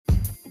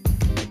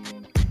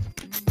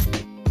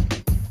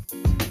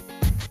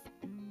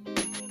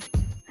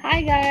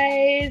Hi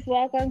guys,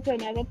 welcome to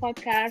another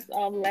podcast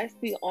of Let's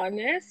Be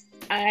Honest.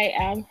 I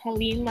am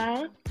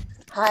Halima.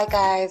 Hi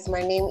guys,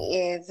 my name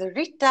is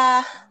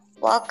Rita.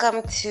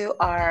 Welcome to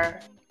our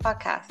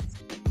podcast.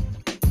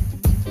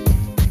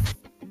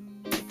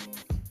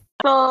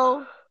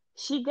 So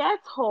she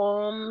gets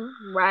home,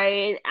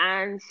 right,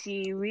 and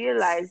she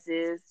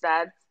realizes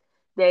that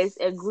there's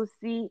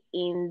egusi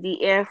in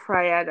the air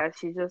fryer that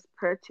she just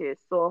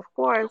purchased. So of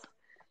course,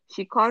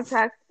 she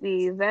contacts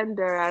the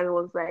vendor and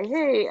was like,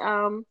 "Hey,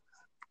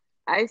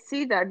 I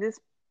see that this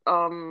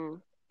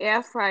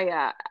air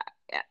fryer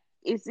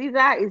it's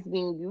either it's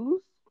being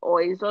used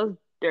or it's just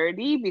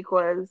dirty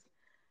because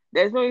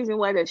there's no reason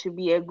why there should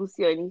be egusi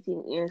or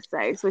anything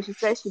inside." So she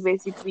said she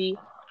basically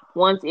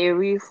wants a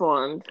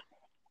refund.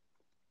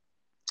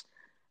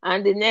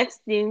 And the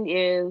next thing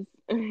is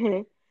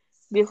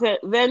the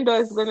vendor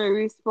is going to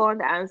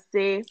respond and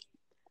say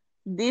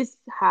this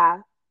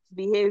her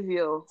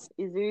behavior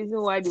is the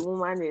reason why the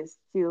woman is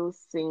still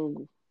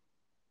single.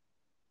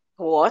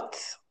 What?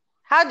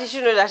 How did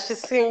you know that she's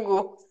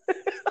single?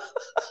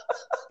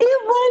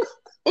 Even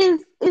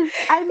is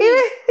I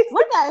mean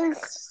when I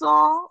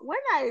saw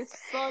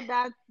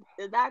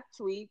that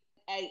tweet,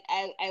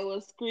 I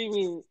was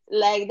screaming.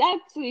 Like that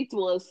tweet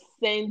was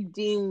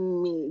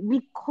sending me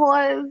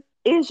because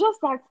it's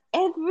just that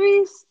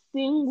every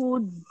single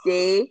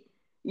day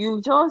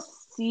you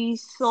just see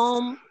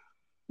some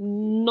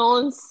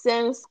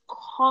nonsense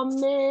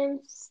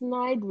comments,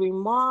 snide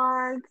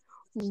remarks,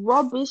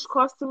 rubbish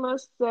customer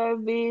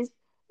service,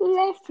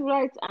 left,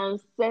 right,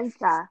 and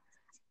center.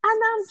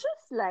 And I'm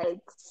just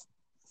like,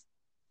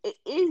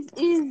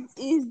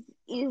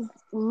 is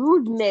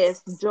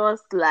rudeness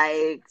just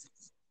like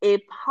a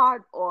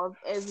part of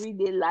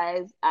everyday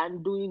life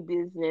and doing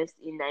business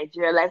in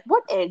Nigeria? Like,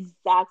 what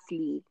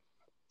exactly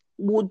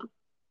would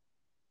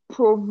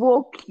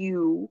provoke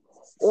you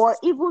or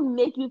even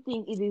make you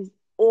think it is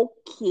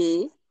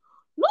okay?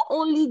 Not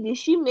only did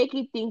she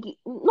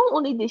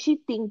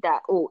think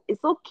that, oh,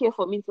 it's okay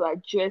for me to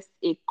address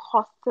a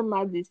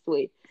customer this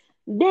way,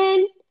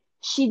 then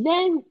she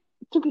then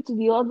took it to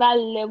the other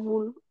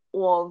level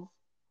of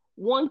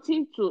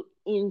wanting to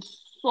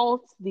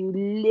insult the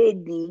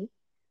lady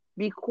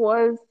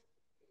because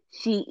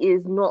she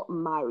is not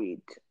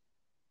married.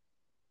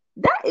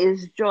 That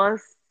is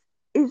just,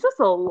 it's just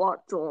a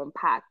lot to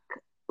unpack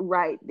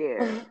right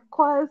there.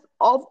 Because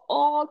of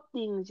all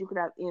things you could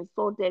have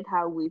insulted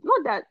her with,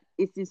 not that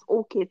it is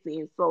okay to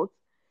insult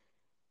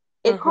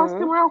a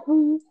customer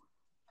who,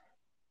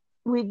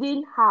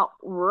 within her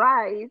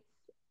rights,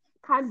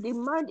 can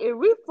demand a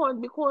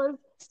refund because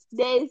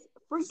there is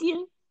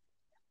freaking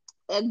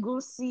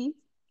egusi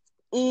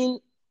in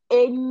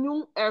a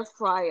new air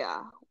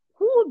fryer.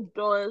 Who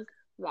does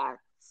that?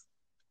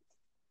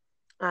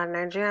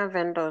 Nigerian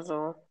vendors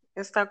or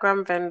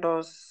Instagram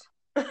vendors.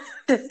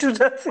 They do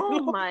that a Oh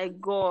lot. my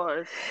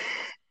gosh.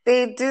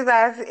 They do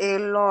that a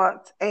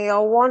lot. And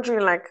you're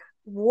wondering like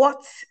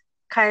what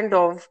kind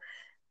of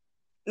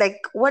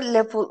what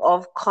level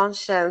of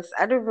conscience,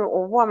 I don't even,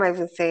 or what am I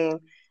even saying?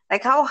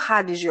 Like how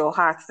hard is your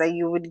heart that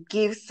you would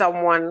give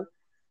someone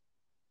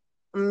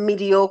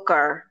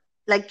mediocre?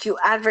 Like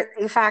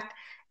in fact,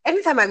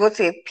 anytime I go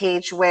to a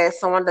page where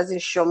someone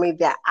doesn't show me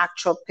their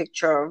actual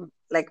picture of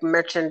like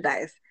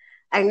merchandise,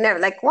 I never,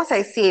 like once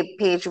I see a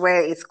page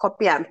where it's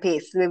copy and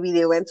paste, maybe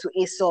they went to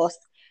ASOS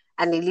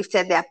and they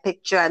lifted their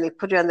picture and they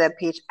put it on their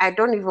page, I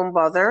don't even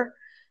bother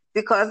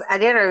because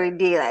at the end of the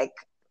day, like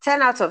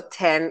 10 out of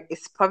 10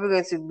 is probably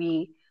going to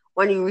be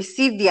when you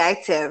receive the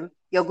item,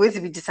 you're going to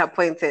be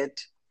disappointed.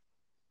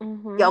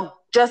 You're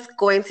just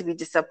going to be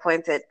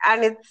disappointed.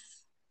 And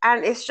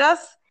it's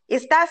just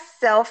it's that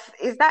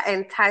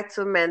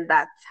entitlement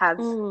that has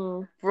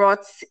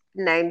brought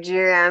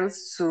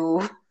Nigerians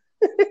to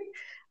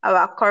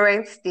our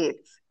current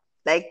state.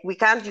 Like you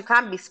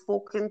can't be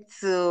spoken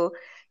to,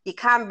 you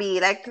can't be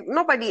like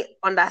nobody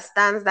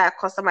understands that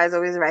customer is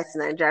always right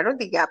in Nigeria. I don't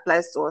think it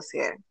applies to us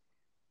here.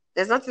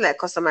 There's nothing like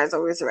customer is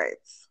always right.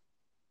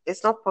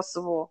 It's not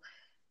possible.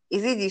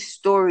 Is it the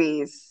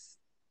stories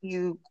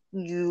you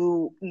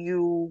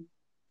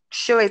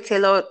show a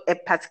tailor a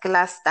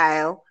particular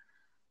style,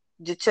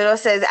 the tailor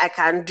says I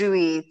can do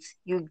it,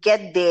 you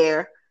get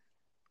there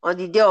on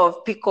the day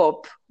of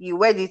pickup, you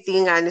wear the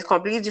thing and it's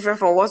completely different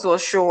from what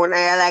was shown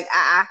and you're like,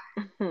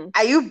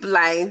 are you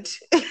blind?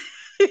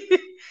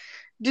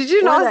 Did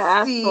you What not I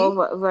asked see?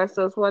 for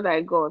versus what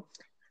I got.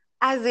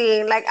 As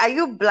in, like, are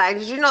you blind?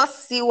 Did you not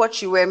see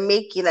what you were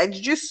making? Like,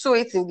 did you sew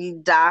it in the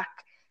dark?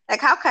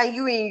 Like, how can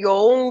you, in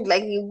your own,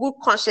 like, in good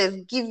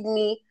conscience, give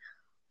me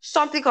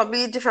something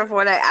completely different from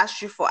what I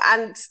asked you for?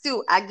 And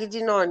still,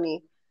 agidi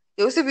noni.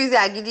 They will still be using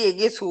agidi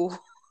again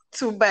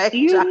to buy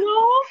You Jack.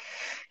 know?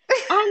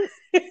 And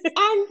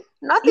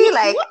Nothing you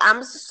like, what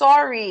I'm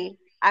sorry.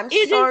 I'm it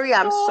is sorry.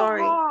 I'm so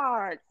sorry.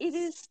 hard. It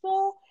is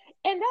so,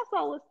 and that's why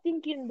I was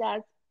thinking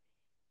that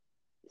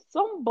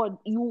somebody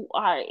you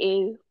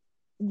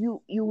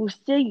will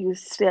say you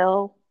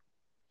sell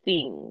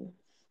things.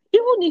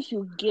 Even if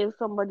you give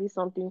somebody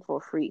something for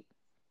free.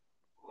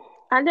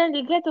 And then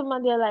they get them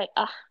and they're like,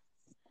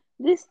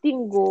 This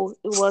thing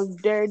it was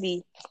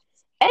dirty.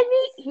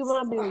 Any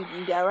human being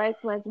within their right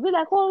mind to be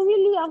like, oh,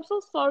 really? I'm so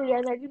sorry.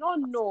 And I did not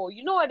know.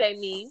 You know what I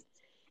mean?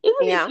 Even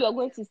if Yeah. you're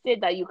going to say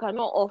that you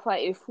cannot offer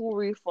a full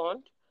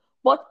refund,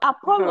 but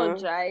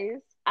Mm-hmm.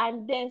 apologize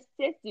and then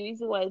state the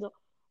reason why.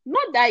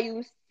 Not that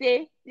you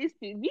say this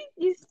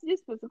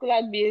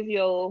particular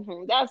behavior,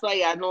 that's why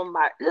you are not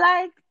mad.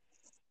 Like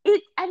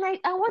it, and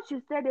what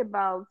you said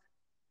about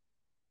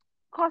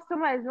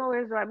customer is not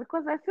always right,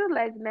 because I feel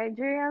like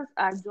Nigerians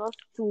are just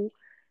too.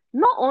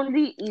 Not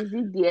only is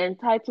it the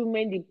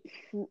entitlement,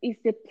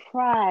 it's the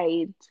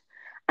pride,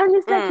 and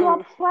it's like Mm.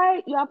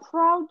 you are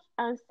proud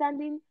and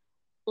standing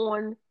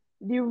on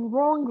the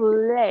wrong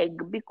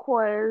leg,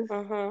 because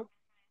Mm-hmm.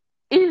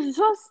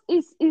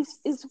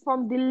 it's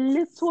from the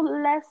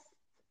littlest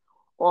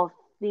of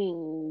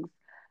things.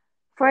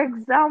 For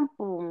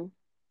example,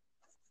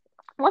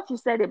 what you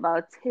said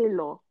about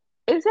Taylor.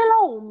 A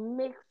tailor will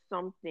make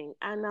something,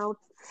 and I'll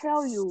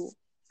tell you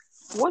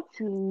what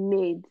you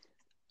made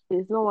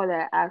is not what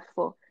I asked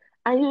for.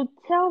 And you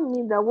tell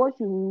me that what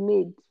you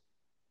made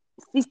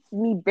fits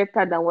me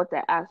better than what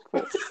I asked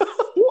for.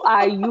 Who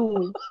are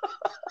you?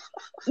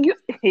 You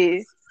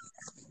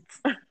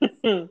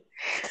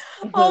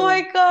Oh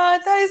my who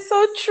God, that is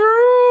so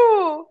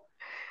true.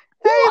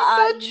 That is are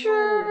so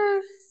you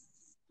true.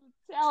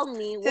 to tell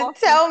me To what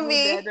fits tell me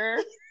me.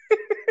 better?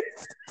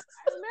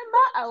 I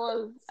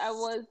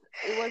remember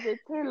it was a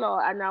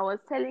tailor, and I was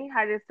telling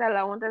her the style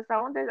I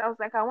was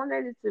like, I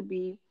wanted it to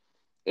be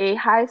a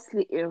high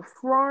slit in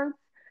front,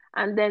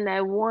 and then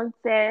I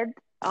wanted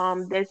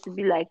there to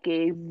be like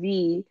a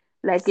V,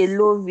 like a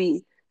low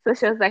V. So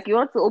she was like, you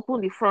want to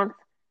open the front,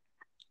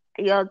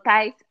 your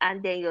thighs,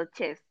 and then your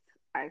chest.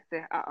 I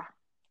said,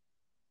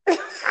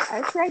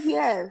 I said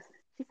yes.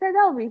 She said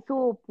that will be too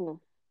open.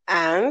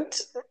 And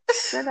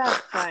So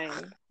that's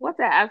fine. What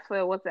I asked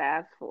for, what I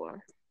asked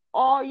for.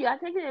 Or you are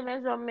taking a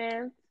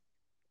measurement.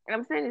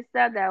 I'm saying the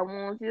style that I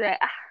want. You're like,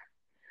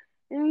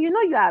 you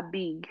know you are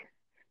big.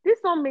 This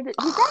one made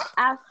it. Did I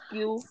ask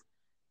you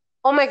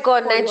oh my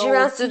God, for your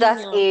Nigerians do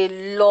that opinion? a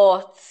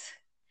lot.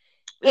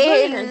 It's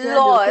only A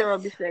Nigeria they'll say lot.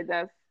 rubbish like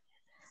that.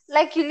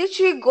 Like you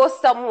literally go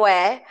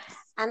somewhere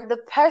and the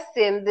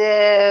person,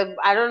 the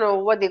I don't know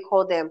what they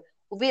call them,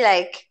 will be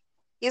like,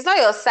 it's not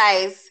your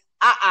size.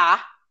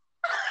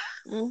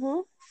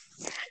 Mm-hmm.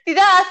 Did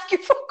I ask you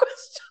for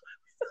question?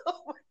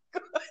 Oh my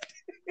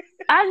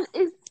And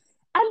it's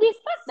and the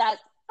fact that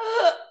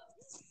God.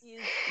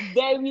 is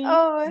very,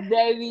 Oh,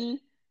 very,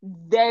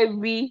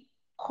 very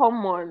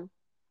common.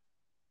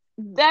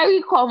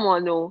 Very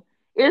common, though.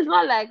 It's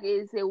not like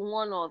it's a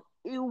one off.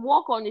 You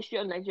walk on the street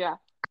of Nigeria,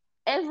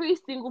 every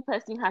single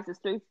person has a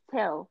story to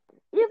tell.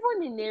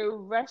 Even in a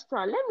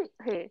restaurant,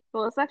 hey,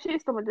 there was actually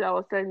somebody that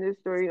was telling this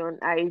story on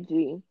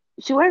IG.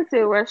 She went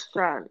to a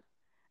restaurant,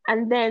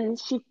 and then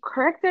she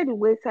corrected the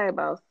waiter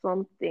about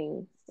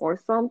something or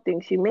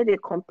something. She made a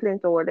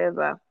complaint or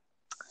whatever.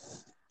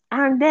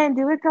 And then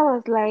the waiter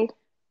was like,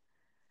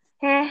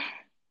 "Eh,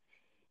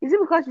 is it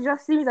because you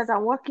just see me that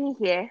I'm working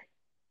here?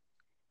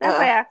 That's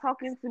why uh, you're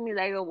talking to me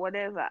like or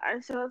whatever."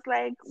 And she was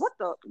like, what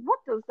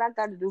does that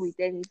got to do with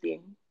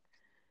anything?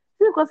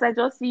 Because I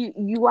just see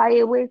you are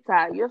a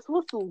waiter. You're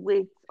supposed to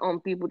wait on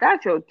people.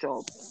 That's your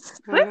job.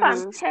 So if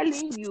I'm mhm.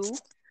 telling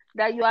you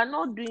that you are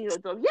not doing your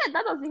job, yeah,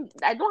 that doesn't.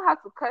 I don't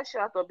have to curse you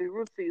out or be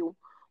rude to you.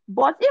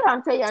 But if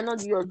I'm telling you you're not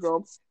doing your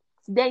job,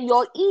 then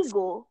your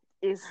ego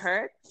is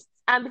hurt,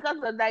 and because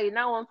of that, you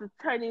now want to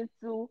turn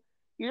into.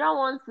 You don't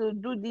want to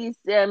do this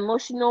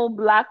emotional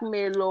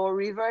blackmail or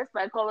reverse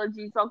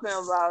psychology talking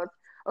about,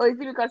 oh, is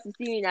it because you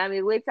see me and I'm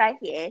a waiter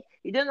here?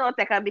 You don't know what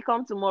I can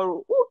become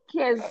tomorrow. Who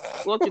cares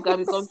what you can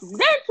become tomorrow?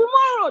 Then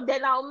tomorrow,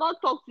 then I'll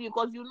not talk to you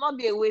because you'll not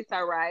be a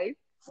waiter, right?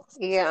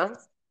 Yeah.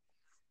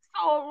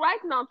 So right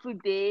now,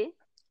 today,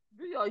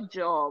 do your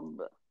job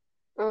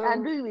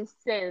and Mm. do it with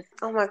sense.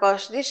 Oh my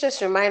gosh, this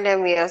just reminded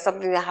me of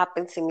something that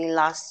happened to me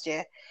last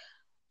year.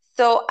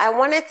 So I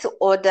wanted to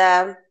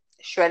order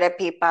shredded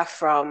paper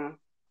from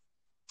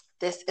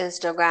this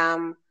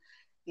Instagram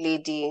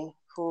lady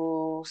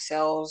who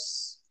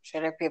sells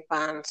shredded paper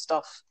and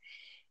stuff.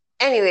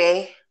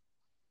 Anyway,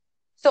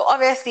 so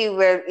obviously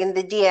we're in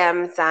the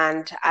DMs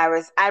and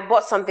I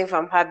bought something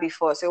from her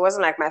before, so it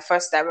wasn't like my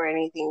first time or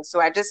anything. So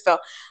I just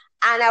felt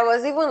and I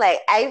was even like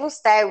I even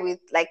started with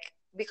like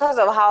because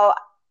of how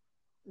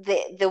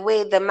the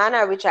way the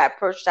manner in which I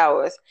approached her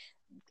was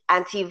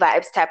anti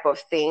vibes type of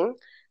thing.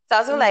 So I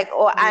was even like,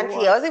 oh You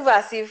auntie, I what? was even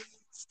as if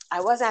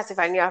I wasn't as if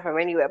I knew her from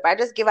anywhere, but I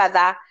just give her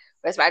that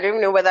respect. I don't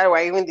even know whether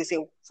we're even the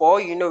same. For all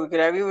you know, we could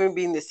have even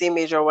been the same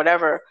age or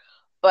whatever.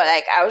 But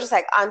like, I was just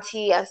like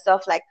auntie and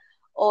stuff like,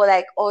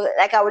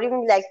 like I would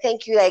even be like,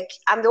 thank you. Like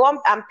I'm the one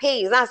I'm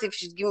paying. It's not as if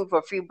she's giving me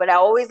for free, but I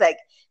always like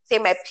say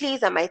my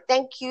please and my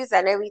thank yous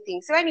and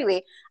everything. So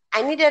anyway,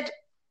 I needed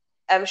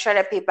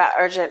shredded paper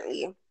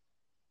urgently,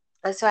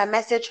 and so I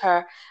messaged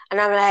her and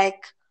I'm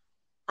like,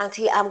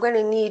 auntie, I'm going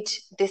to need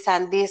this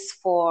and this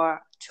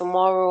for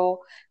tomorrow.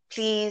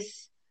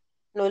 Please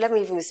no, let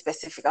me even be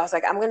specific. I was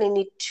like, I'm going to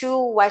need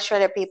 2 white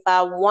shredded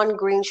paper, 1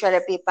 green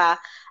shredded paper,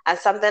 and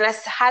something. I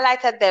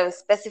highlighted them,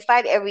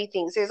 specified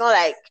everything. So it's not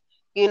like,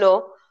 you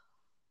know.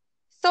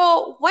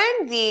 So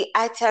when the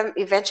item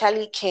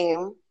eventually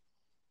came,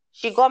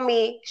 she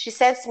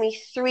sent me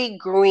 3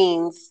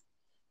 green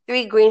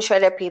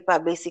shredded paper,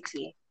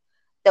 basically.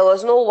 There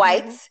was no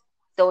white, Mm-hmm.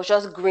 there was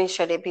just green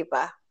shredded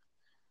paper.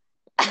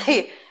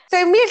 Mm-hmm.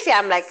 So immediately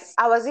I'm like,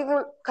 I was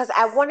even, because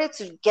I wanted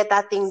to get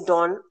that thing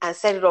done and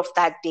set it off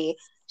that day.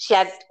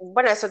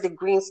 When I saw the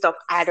green stuff,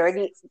 I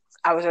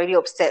was already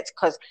upset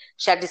because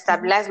she had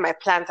Mm-hmm. destabilized my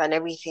plans and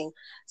everything.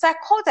 So I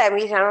called her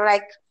immediately and I'm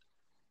like,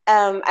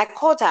 I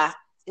called her.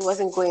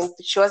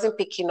 She wasn't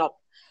picking up.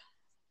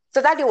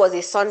 So that day was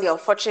a Sunday,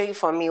 unfortunately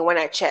for me, when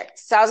I checked.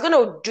 So I was going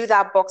to do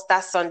that box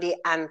that Sunday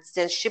and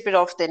then ship it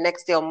off the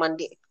next day on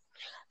Monday.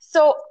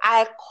 So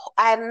I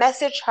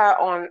messaged her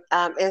on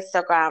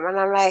Instagram and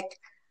I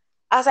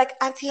was like,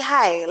 Auntie,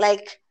 hi,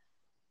 like,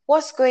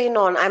 what's going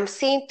on? I'm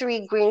seeing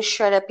 3 green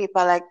shredded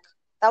paper. Like,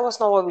 that was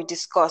not what we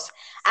discussed.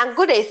 And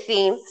good a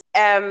thing,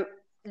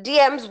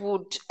 DMs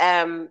would,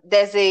 Save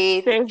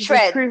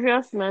the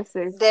previous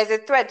message. there's a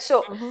thread.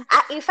 So,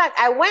 Mm-hmm. in fact,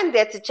 I went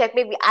there to check.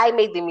 Maybe I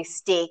made the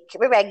mistake.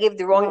 Maybe I gave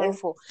the wrong Wow.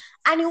 info.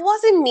 And it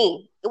wasn't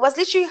me. It was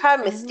literally her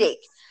Mm-hmm. mistake.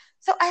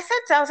 So I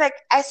was like,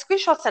 I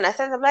screenshot and I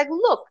sent, I'm like,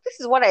 look, this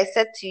is what I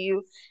said to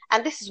you.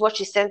 And this is what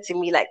she sent to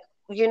me. Like,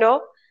 you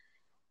know?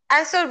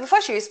 And so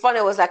before she responded,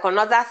 it was like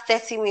another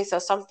 30 minutes or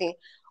something.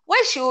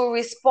 When she will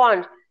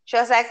respond, she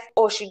was like,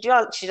 oh, she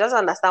doesn't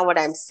understand what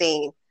I'm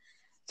saying.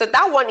 So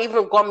that one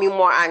even got me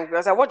more angry. I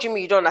was like, what do you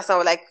mean you don't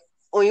understand? Like,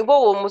 Oyinbo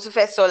wo musu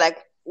first, so like,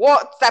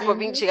 what type of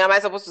Mm-hmm. English am I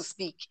supposed to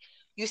speak?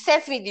 You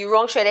sent me the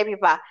wrong shredded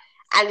paper,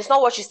 and it's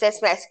not what you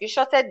sent me. I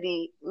screenshotted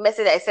the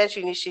message I sent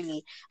you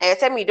initially, and you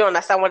tell me you don't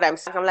understand what I'm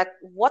saying. I'm like,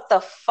 what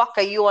the fuck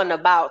are you on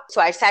about?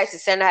 So I decided to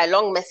send her a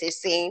long message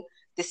saying,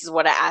 this is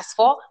what I asked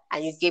for,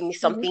 and you gave me Mm-hmm.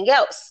 something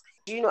else.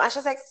 You know, and she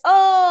was like,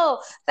 oh,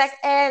 it's like,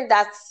 and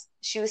that's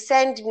she will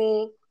send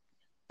me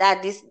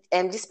that this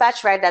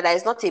dispatch rider, that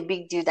is not a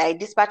big deal, that a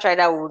dispatch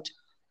rider would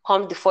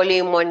come the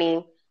following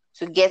morning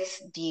to get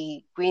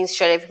the green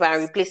shredded paper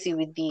and replace it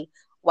with the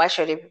white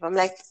shredded paper. I was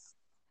like,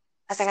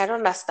 I don't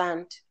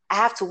understand. I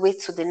have to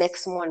wait till the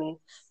next morning.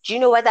 Do you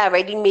know whether I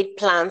already made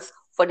plans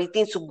for the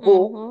thing to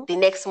go Mm-hmm. the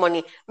next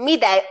morning? Me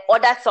that I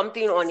ordered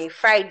something on a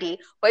Friday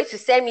for you to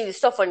send me the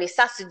stuff on a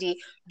Saturday.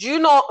 Do you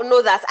not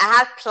know that I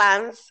had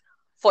plans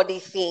for the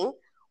thing?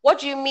 What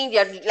do you mean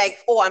you're like,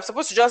 oh, I'm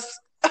supposed to just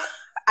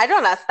I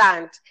don't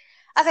understand.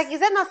 I was like, is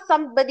there not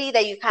somebody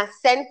that you can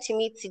send to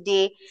me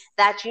today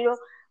that, you know?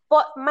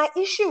 But my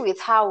issue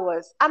with her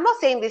was, I'm not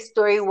saying this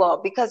story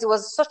well because it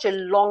was such a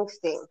long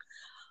thing.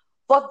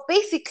 But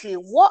basically,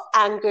 what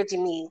angered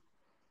me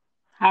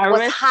Her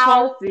was response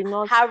how did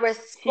not. her She did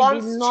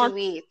response not. to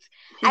it.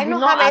 She I did know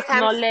how not many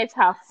times, acknowledge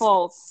her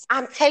fault.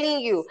 I'm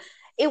telling you,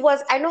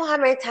 I know how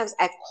many times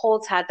I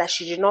called her that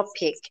she did not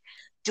pick.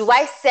 Do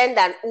I send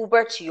an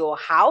Uber to your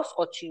house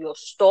or to your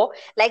store?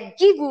 Like,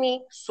 give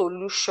me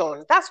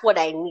solution. That's what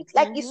I need.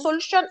 Like, the Mm-hmm.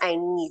 solution I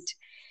need,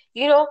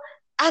 you know?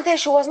 And then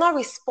she was not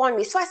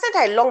responding. So I sent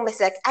her a long message.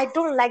 Like, I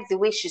don't like the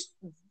way she's,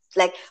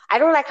 like, I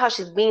don't like how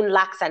she's being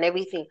lax and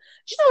everything.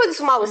 Do you know what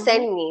this woman was Mm-hmm.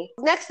 sending me?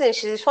 Next thing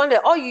she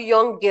responded, all you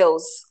young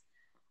girls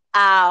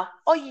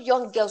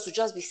will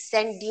just be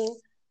sending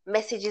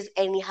messages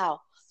anyhow.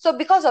 So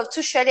because of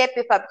 2 shredded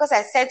paper, because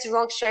I sent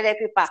wrong shredded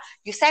paper,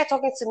 you started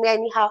talking to me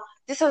anyhow.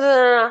 This was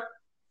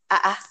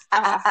I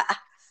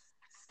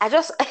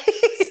just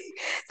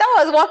that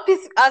was one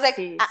piece. I was like,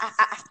 See.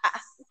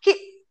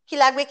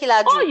 kilagbe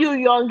kilaju. All you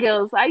young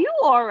girls, are you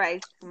all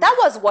right? That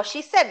was what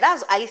she said.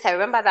 That's at least I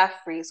remember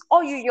that phrase.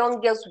 All you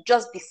young girls would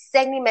just be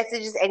sending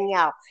messages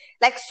anyhow.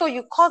 Like, so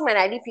you called me and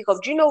I didn't pick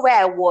up. Do you know where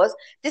I was?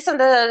 This and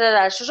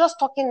that. She was just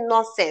talking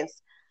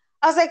nonsense.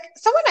 I was like,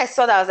 so when I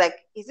saw that, I was like,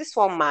 is this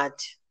one mad?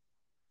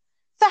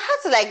 So I had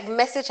to like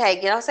message her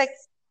again. I was like,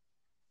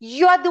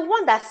 you are the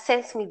one that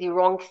sent me the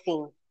wrong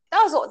thing.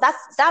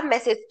 That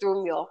message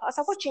threw me off. I was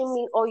like, what do you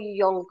mean, all you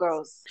young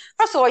girls?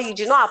 First of all, you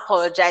do not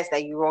apologize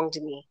that you wronged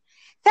me.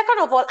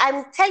 Second of all,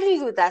 I'm telling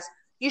you that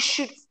you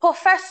should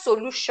prefer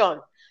solution.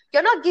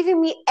 You're not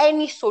giving me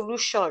any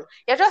solution.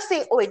 You're just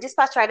saying, oh, a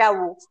dispatch rider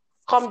will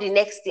come the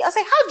next day. I was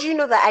like, how do you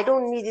know that I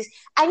don't need this?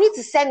 I need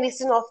to send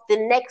this in off the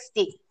next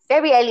day,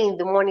 very early in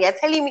the morning. You're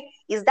telling me,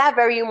 is that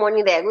very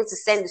morning that you're going to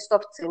send the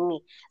stuff to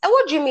me? And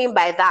what do you mean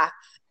by that?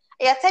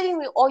 You're telling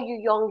me, all you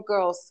young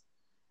girls.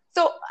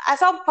 So at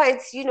some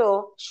point, she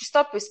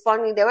stopped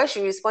responding. Then when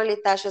she responded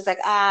later, she was like,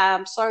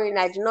 I'm sorry,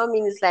 I did not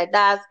mean it like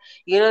that.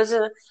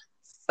 So,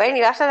 but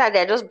anyway, after that,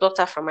 I just blocked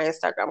her from my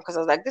Instagram because I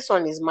was like, this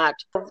one is mad.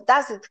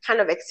 That's the kind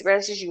of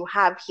experiences you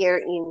have here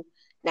in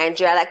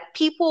Nigeria. Like,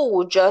 people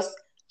will just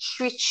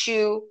treat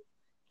you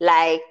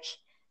like,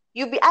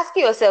 you'll be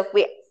asking yourself,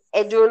 wait,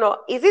 I don't know,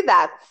 is it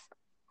that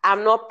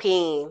I'm not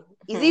paying?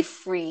 Is it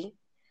free?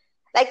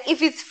 Like,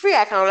 if it's free,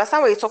 I can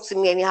understand why you talk to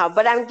me anyhow,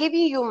 but I'm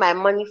giving you my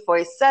money for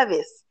a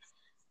service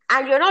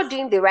and you're not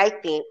doing the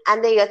right thing,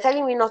 and then you're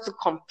telling me not to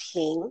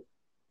complain.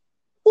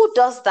 Who Who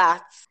does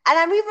that? And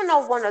I'm even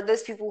not one of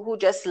those people who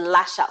just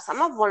lash out. I'm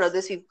not one of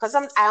those people because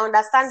I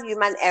understand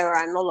human error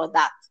and all of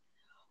that.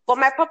 But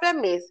my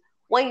problem is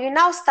when you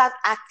now start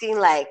acting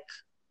like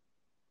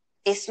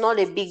it's not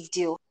a big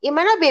deal. It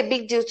might not be a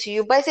big deal to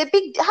you, but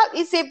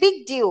it's a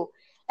big deal.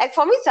 Like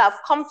for me to have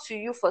come to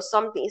you for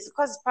something, it's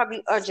because it's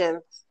probably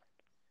urgent.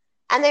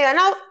 And then you're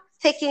now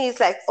taking it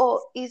like,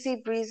 oh, easy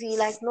breezy,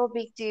 like no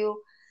big deal.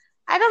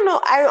 I don't know.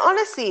 I don't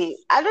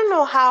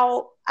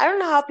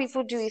know how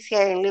people do it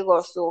here in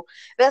Lagos. So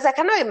because I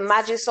cannot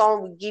imagine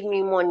someone would give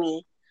me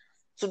money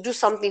to do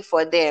something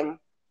for them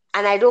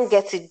and I don't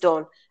get it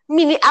done.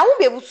 Meaning I won't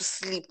be able to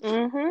sleep. Do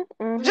you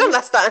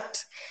understand?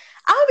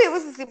 I won't be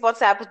able to sleep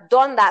until I've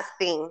done that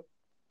thing.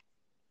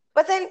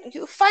 But then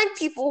you find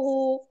people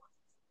who,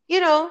 they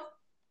don't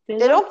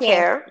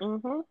care.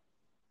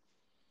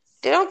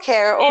 They don't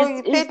care. Oh,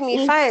 you paid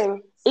me,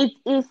 fine. It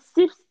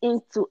seeps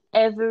into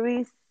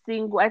every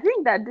single. I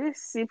think that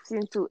this seeps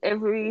into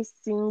every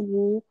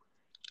single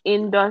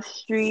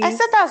industry. I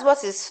said that's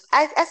what is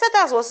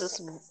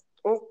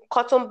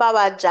Cotton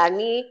Baba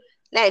Jani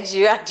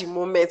Nigeria at the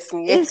moment.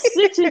 It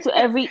seeps into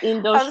every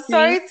industry. I'm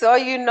sorry to all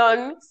you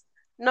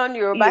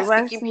non-Yoruba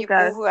speaking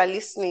people who are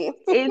listening.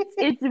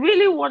 It's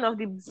really one of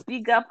the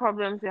bigger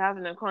problems we have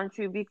in the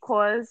country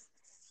because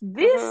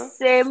this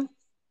same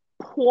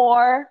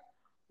poor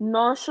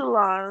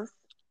nonchalance,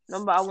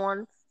 number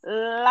one,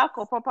 lack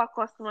of proper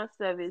customer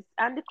service.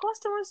 And the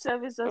customer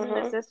service doesn't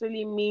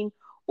necessarily mean,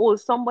 oh,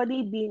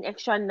 somebody being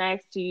extra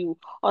nice to you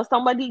or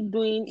somebody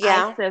doing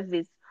eye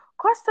service.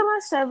 Customer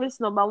service,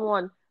 number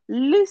one,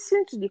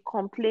 listen to the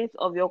complaints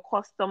of your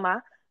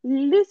customer,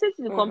 listen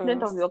to the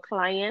complaint of your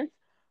client,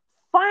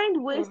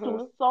 find ways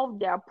to solve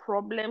their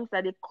problems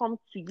that they come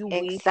to you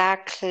with.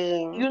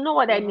 Exactly. You know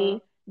what I mean?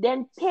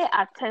 Then pay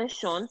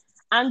attention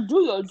and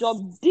do your job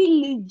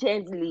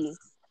diligently.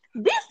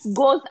 This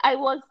goes.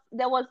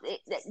 There was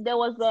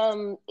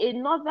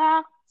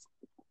another,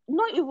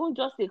 not even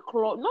just a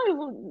club, not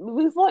even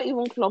before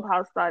even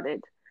Clubhouse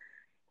started.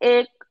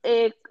 A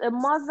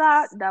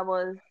mother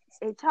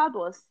a child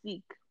was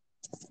sick,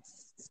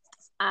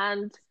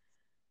 and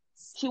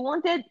she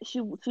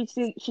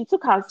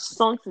took her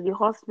son to the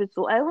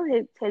hospital. I won't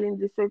hate telling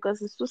this story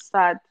because it's so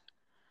sad.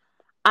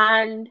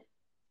 And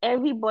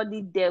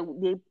everybody there,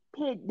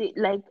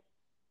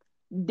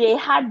 they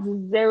had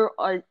zero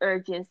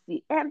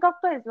urgency. And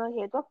doctor is not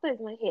here.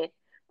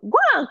 Go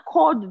and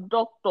call the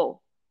doctor.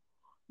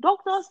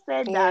 Doctor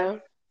said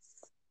that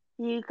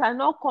he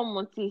cannot come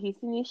until he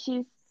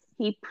finishes.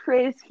 He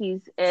prays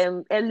his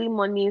early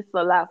morning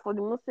salah. For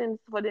the Muslims,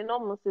 for the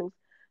non-Muslims,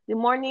 the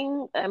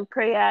morning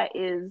prayer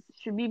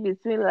should be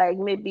between like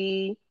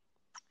maybe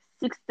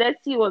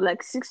 6:30 or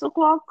like 6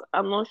 o'clock.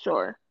 I'm not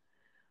sure,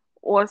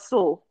 or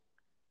so.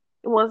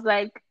 It was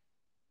like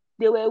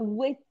they were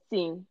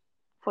waiting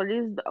for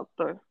this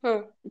doctor.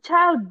 The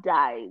child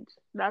died.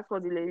 That's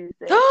what the lady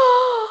said.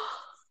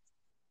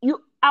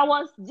 I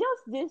was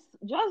just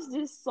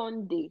this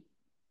Sunday,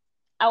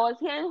 I was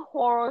hearing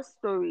horror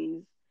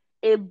stories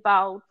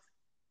about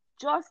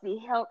just the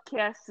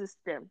healthcare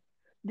system.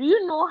 Do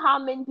you know how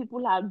many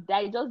people have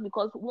died just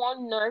because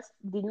one nurse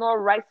did not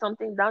write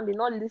something down, did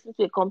not listen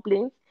to a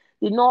complaint,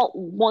 could not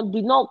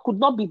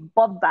be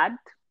bothered?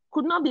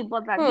 Could not be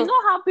bothered. You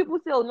know how people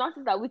say, oh,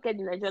 nurses are wicked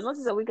in Nigeria,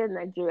 nurses are wicked in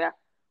Nigeria.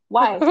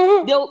 Why?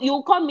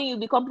 You'll come in, you'll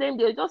be complaining,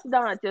 they'll just sit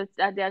down at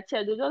their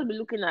chair, they'll just be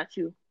looking at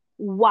you.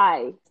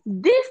 Why?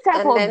 This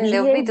type of behavior. And then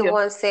they'll be the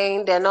ones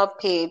saying they're not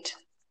paid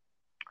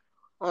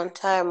on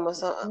time or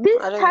something. This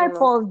type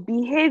of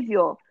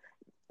behavior.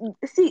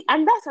 See,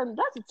 and that's a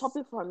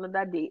topic for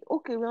another day.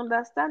 Okay, we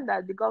understand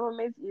that the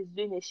government is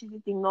doing a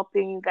shitty thing, not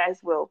paying you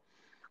guys well.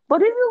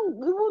 But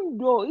even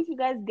though if you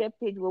guys get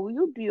paid well, will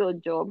you do your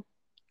job?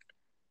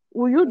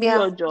 Will you do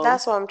your job?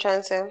 That's what I'm trying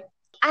to say.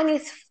 And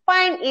it's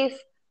fine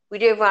if we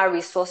don't even have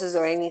resources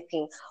or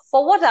anything.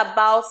 But what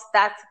about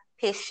that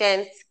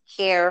patient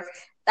care?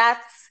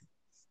 That's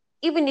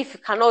even if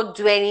you cannot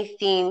do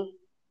anything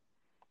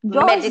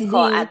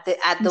medical at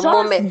the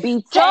moment,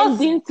 just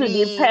be to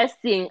the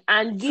person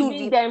and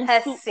giving them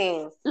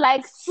soothing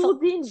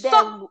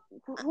them.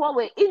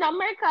 In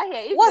America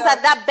here, what's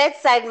that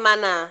bedside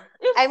manner?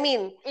 I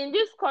mean, in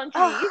this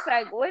country, it's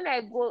like when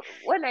I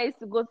used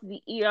to go to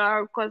the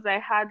ER because I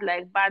had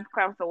like bad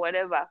cramps or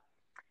whatever.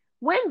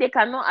 When they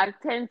cannot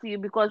attend to you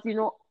because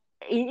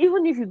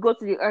even if you go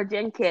to the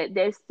urgent care,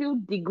 there's still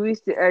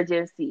degrees to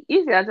urgency.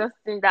 If you are just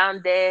sitting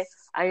down there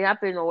and you're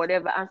happening or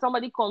whatever, and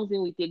somebody comes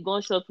in with a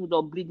gunshot wound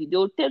or bleeding,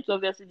 they'll take to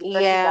obviously the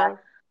person that.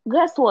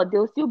 Guess what?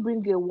 They'll still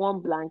bring you a warm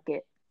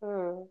blanket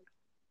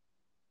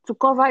to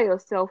cover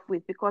yourself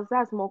with because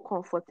that's more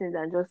comforting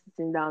than just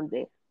sitting down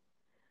there.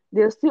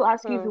 They'll still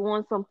ask you if you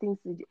want something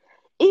to do.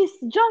 It's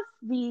just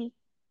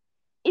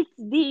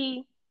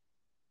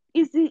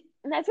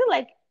and I feel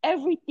like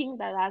everything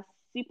that has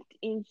seeped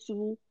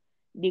into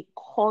the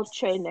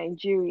culture in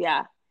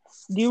Nigeria,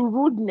 the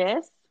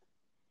rudeness,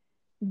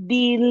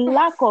 the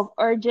lack of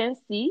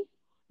urgency,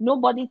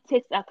 nobody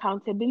takes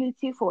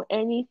accountability for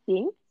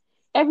anything.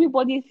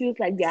 Everybody feels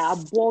like they are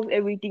above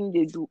everything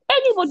they do.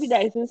 Anybody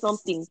that is in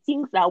something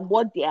thinks that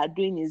what they are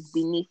doing is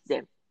beneath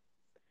them.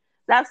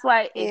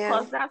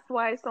 Yeah. That's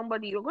why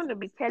somebody, you're going to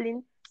be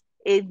telling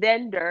a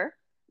vendor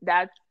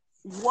that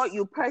what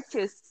you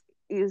purchased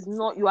is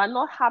not, you are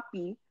not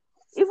happy,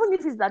 even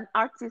if it's an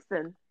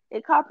artisan,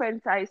 a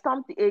carpenter,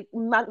 something, a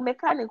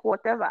mechanic,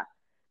 whatever,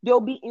 they'll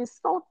be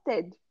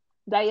insulted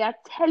that you are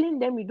telling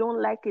them you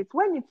don't like it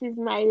when it is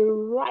my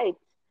right.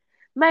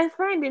 My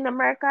friend in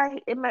America,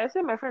 my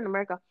friend in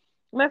America,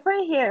 my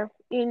friend here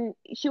in,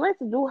 she went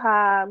to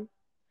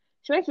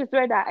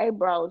thread her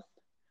eyebrows.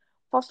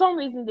 For some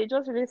reason, they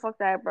just really fucked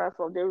her eyebrows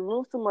off. They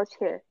removed too much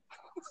hair.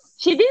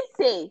 She didn't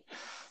pay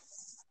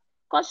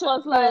because she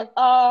was Hmm. like,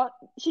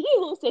 she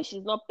didn't even say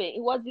she's not paying.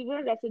 It was the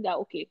one that said that,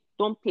 okay,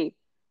 don't pay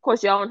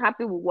because you're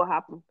unhappy with what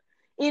happened.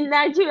 In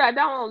Nigeria,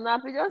 that one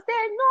not happy. Just say,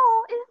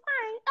 no, it's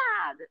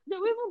fine. They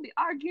will even be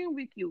arguing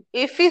with you.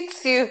 It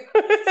fits you.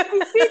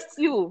 It fits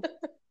you.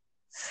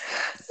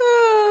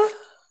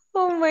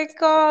 Oh my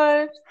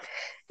God.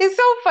 It's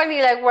so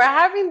funny. Like we're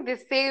having the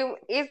same.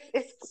 It's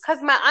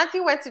because my auntie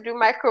went to do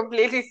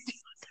microblading.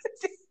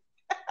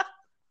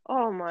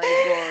 Oh my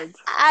God.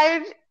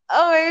 I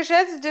she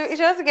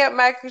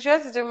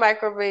had to do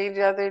microblading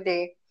the other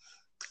day,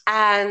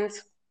 and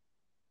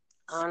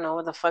I don't know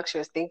what the fuck she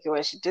was thinking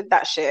when she did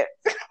that shit.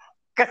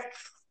 Cause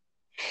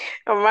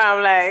my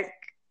mom like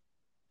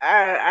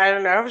I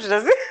don't know if she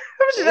doesn't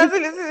if she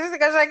doesn't listen to this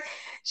because like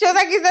she was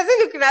like it doesn't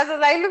look nice. I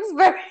was like it looks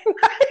very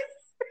nice.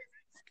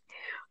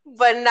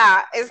 But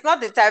nah, it's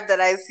not the type that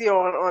I see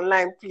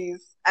online,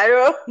 please. I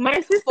don't. My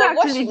sister But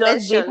what she actually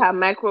just did mentioned, her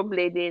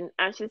microblading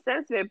and she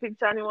sent me a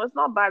picture and it was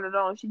not bad at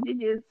all. She did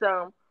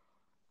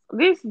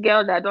this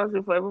girl that does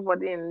it for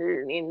everybody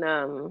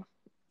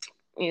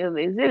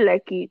is it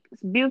like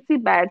it's Beauty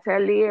by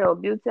Atelier or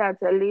Beauty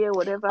Atelier,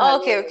 whatever her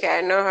okay, name is. okay,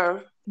 I know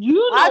her. You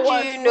know How do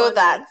what's you know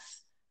that?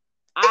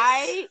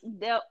 funny?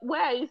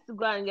 Where I used to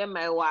go and get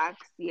my wax,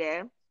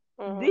 yeah.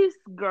 Mm-hmm. This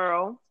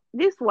girl,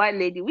 this white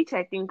lady, which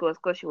I think was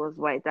because she was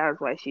white, that's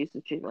why she used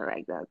to treat me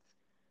like that.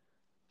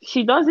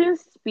 She doesn't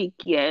speak,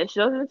 yeah. She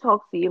doesn't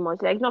talk to you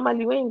much. Like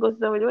normally when you go to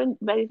somebody, when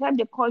by the time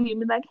they call you,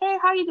 be like, "Hey,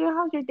 how you doing?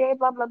 How's your day?"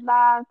 Blah blah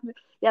blah.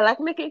 You're like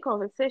making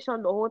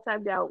conversation the whole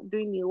time they are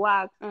doing the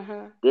work.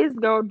 Mm-hmm. This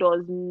girl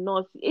does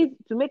not.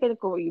 To make any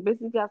conversation, you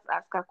basically have to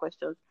ask her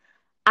questions.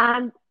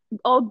 And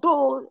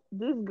although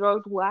this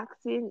girl's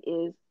waxing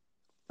is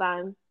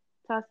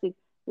fantastic,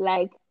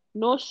 like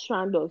no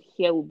strand of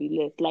hair will be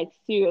left. Like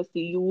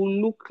seriously, you will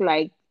look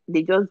like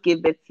they just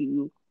gave birth to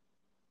you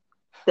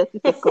 30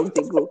 seconds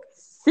ago.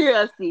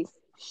 Seriously,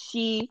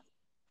 she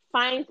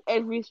finds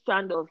every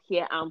strand of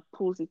hair and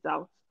pulls it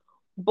out.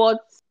 But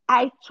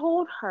I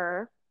told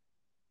her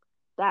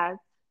that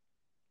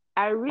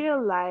I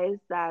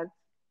realized that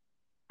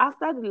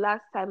after the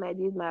last time I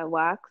did my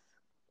wax,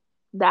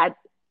 that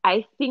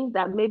I think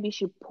that maybe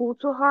she pulled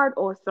too hard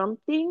or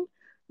something.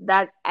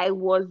 That I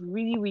was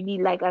really, really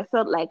like I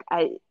felt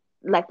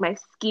like my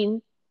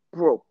skin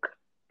broke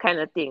kind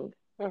of thing.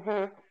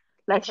 Mm-hmm.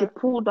 Like she Mm-hmm.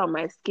 pulled on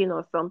my skin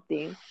or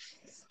something.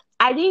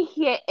 I didn't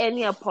hear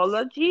any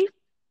apology.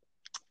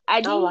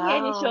 I Oh didn't hear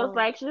any. wow.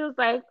 She was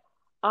like,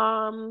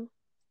 um,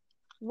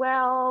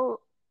 well,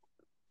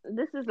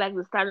 this is like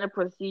the standard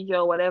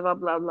procedure, whatever,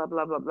 blah blah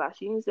blah blah blah.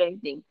 She didn't say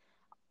anything.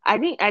 I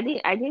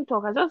didn't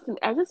talk.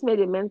 I just made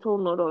a mental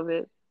note of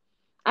it.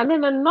 And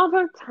then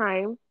another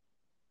time,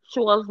 she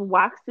was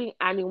waxing,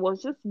 and it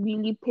was just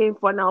really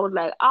painful. And I was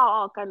like,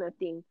 kind of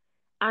thing.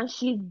 And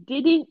she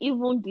didn't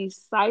even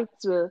decide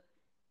to.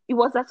 It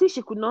was as if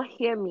she could not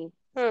hear me.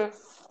 Hmm.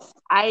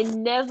 I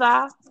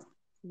never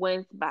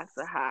went back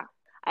to her.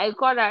 I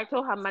called her, I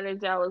told her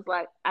manager, I was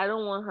like, I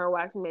don't want her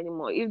waxing me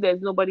anymore. If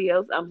there's nobody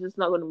else, I'm just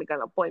not going to make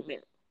an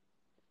appointment.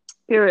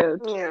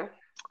 Period. Yeah.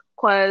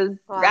 Because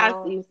that's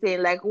Wow.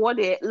 insane.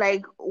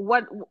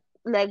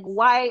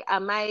 Why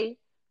am I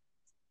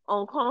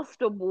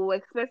uncomfortable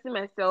expressing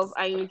myself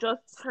and you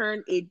just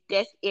turn a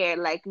deaf ear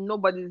like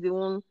nobody's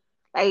even,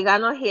 like you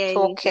cannot hear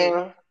anything?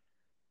 Talking.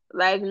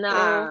 Like, Mm.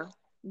 nah,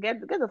 get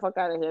the fuck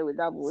out of here with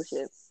that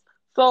bullshit.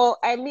 So,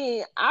 I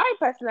mean, I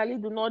personally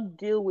do not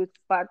deal with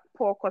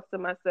poor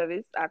customer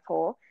service at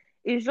all.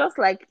 It's just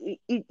like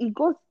it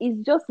goes.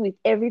 It's just with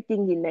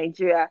everything in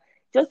Nigeria.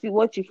 Just with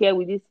what you hear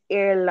with these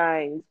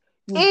airlines,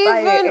 you buy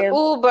a Even air.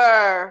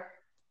 Uber.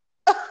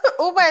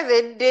 Uber is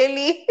a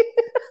daily.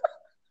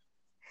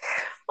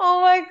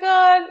 Oh my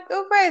God.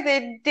 Uber is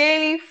a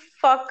daily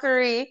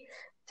fuckery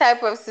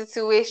type of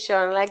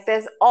situation. Like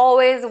there's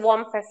always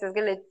one person that's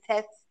gonna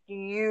test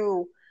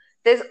you.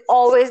 There's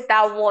always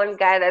that one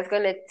guy that's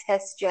gonna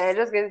test you. And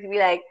you're just going to be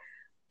like,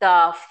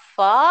 the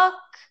fuck?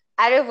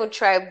 I don't even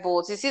try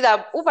both. You see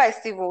that Uber is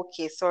still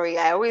okay. Sorry,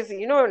 I always,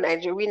 we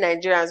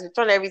Nigerians, we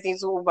turn everything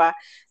to Uber.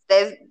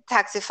 There's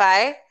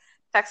Taxify.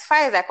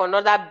 Taxify is like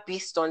another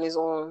beast on its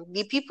own.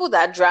 The people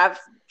that drive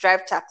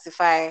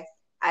Taxify,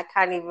 I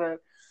can't even.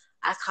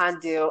 I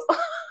can't deal.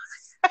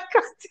 I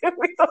can't deal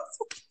with those.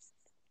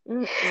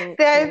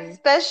 They're a Mm-mm-mm.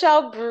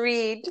 special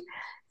breed.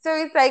 So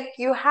it's like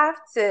you have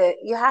to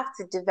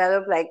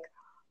develop like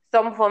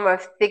some form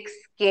of thick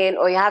skin,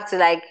 or you have to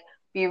like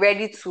be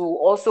ready to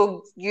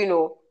also,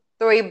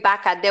 throw it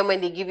back at them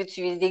when they give it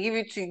to you. They give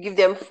it to you, give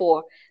them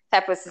four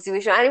type of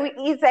situation. And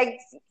it's like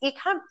you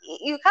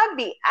can't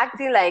be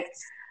acting like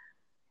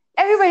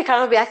everybody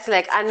cannot be acting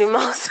like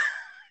animals.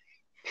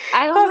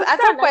 I Because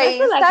at some understand, and point I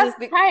feel it like starts it's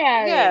be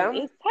tiring. yeah.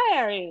 It's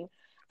tiring.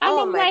 And Oh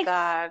I'm my like,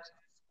 God.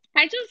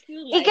 I just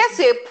feel It like, gets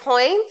to a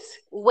point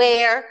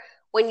where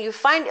when you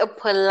find a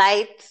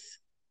polite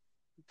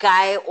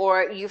guy,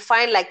 or you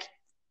find like,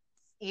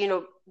 you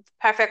know,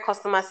 perfect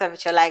customer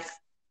service, you're like,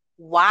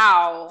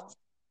 wow.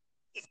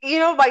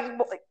 Like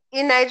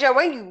in Nigeria,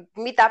 when you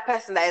meet that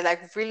person that is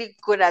like really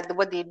good at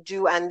what they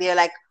do, and they're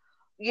like,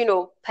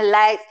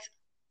 polite,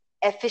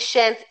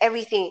 efficient,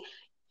 everything,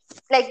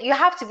 like you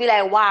have to be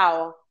like,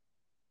 wow.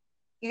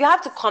 You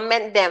have to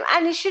commend them,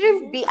 and it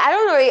shouldn't mhm, be. I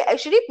don't know.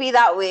 Should it be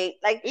that way?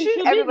 Like, it shouldn't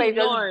should be the everybody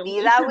just norm. be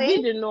It that should be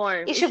way? the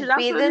norm. It It should should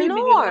be the absolutely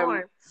be the norm,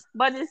 norm.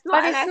 But it's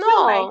not. but And it's I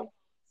feel like not.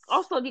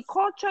 also the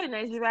culture in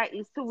Nigeria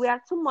is we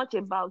are too much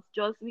about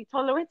just we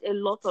tolerate a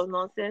lot of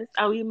nonsense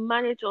and we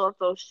manage a lot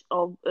of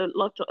a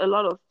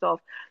lot of stuff.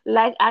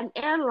 Like an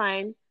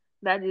airline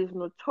that is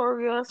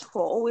notorious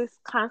for always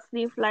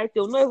canceling flights.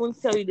 They'll not even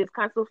tell you they've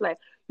canceled flight.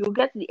 You'll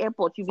get to the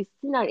airport, you'll be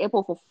sitting at the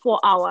airport for 4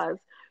 hours.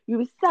 You'll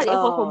be sitting at the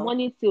airport from Oh,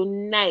 morning till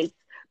night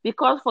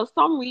because for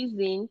some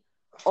reason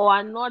or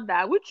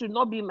another, which should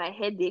not be my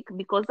headache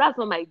because that's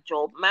not my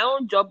job. My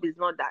own job is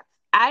not that.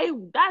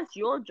 That's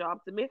your job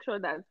to make sure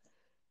that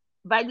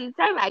by the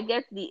time I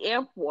get to the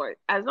airport,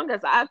 as long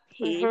as I've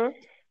paid,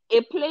 mm-hmm.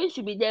 a plane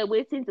should be there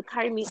waiting to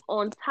carry me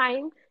on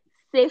time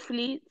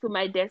safely to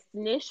my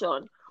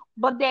destination.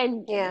 But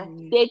then Yeah.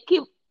 they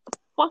keep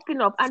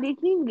fucking up. And the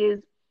thing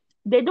is,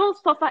 they don't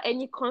suffer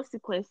any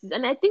consequences.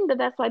 And I think that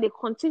that's why they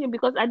continue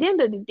because at the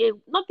end of the day,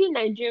 nothing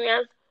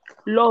Nigerians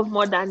love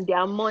more than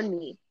their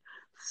money.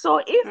 So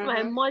if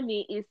my Mm-hmm.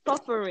 money is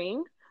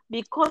suffering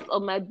because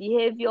of my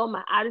behavior,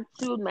 my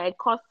attitude, my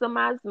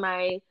customers,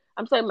 my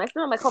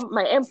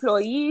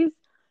employees,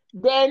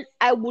 then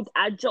I would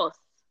adjust.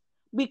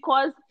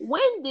 Because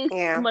when these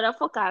Yeah.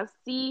 motherfuckers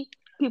see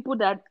people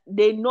that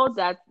they know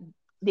that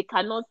they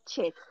cannot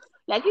check,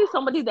 like if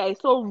somebody that is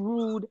so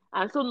rude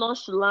and so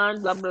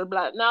nonchalant, blah blah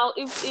blah. Now,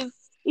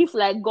 if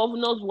like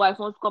governor's wife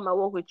wants to come and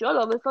work with you, all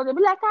of a sudden they'll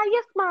be like, ah,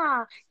 yes,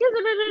 ma, yes,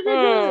 da, da, da,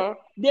 da, da." Hmm.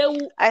 They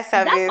will I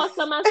that service.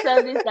 customer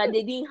service that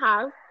they didn't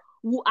have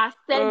will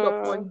ascend Mm.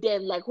 upon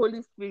them like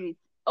Holy Spirit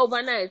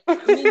overnight,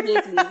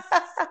 immediately.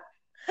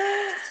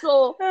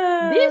 So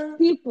these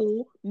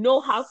people know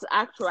how to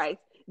act right.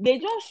 They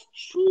just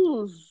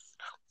choose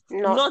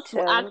Not not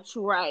to act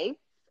right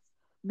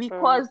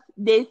Mm. because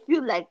they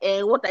feel like,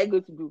 what are you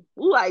going to do?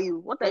 Who are you?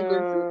 What are you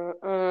going to?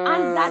 Mm.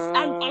 And that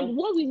Mm. and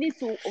what we need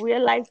to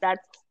realize that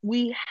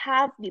we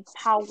have the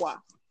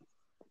power.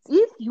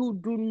 If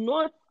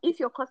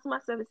your customer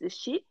service is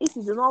shit, if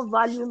you do not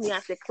value me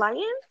as a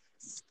client,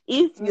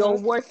 if your Mm.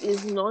 work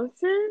is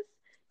nonsense,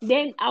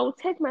 then I'll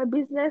take my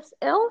business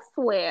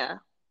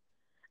elsewhere.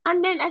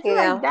 And then I feel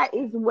like Yeah.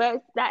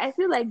 I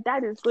feel like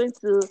that is going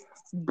to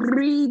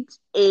breed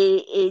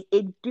a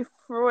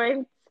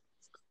different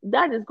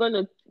that's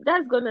gonna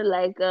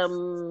like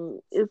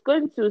it's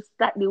going to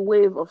start the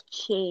wave of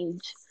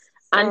change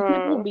and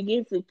people Mm.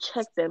 begin to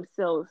check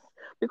themselves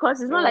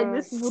because it's not like Mm.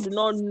 these people do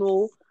not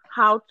know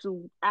how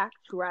to act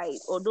right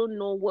or don't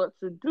know what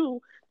to do.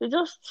 They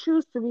just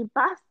choose to be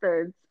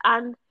bastards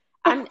and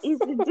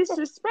it's a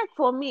disrespect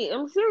for me.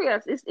 I'm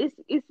serious.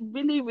 It's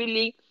really,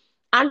 really,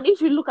 and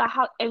if you look at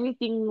how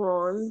everything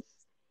runs,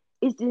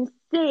 it's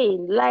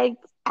insane. Like,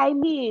 I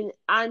mean,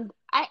 and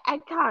I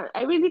can't,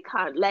 I really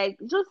can't. Like,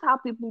 just how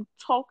people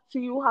talk to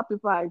you, how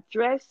people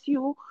address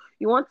you.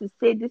 You want to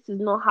say this is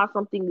not how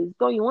something is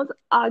done. You want to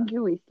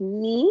argue with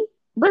me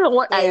based on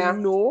what I Yeah.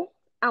 know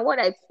and what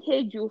I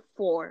paid you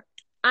for.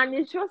 And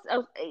it's just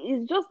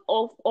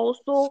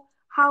also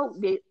how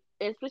they,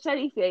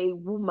 especially if you're a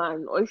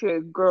woman or if you're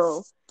a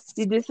girl,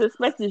 the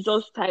disrespect is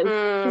just times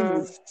Mm.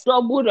 two,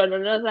 doubled on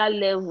another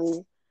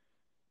level.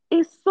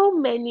 It's so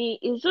many.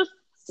 It's just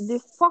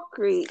the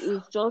fuckery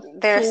is just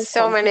There's so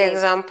so many complex.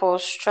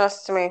 examples,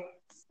 trust me.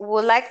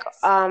 Would like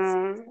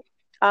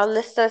our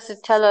listeners to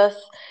tell us,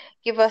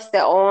 give us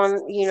their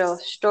own,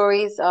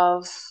 stories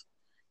of,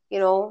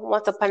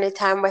 once upon a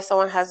time where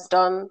someone has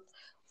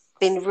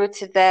been rude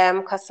to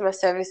them, customer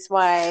service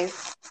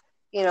wise,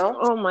 you know.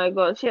 Oh my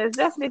gosh, yes,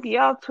 definitely.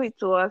 Y'all tweet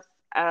to us.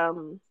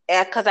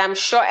 Yeah, because I'm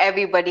sure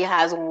everybody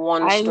has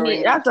one I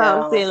mean story to that's what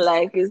I'm tell. saying.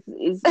 Like it's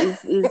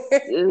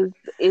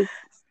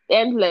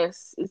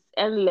endless. It's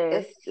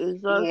endless. It's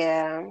It's just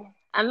yeah.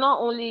 and not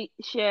only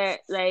share.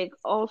 Like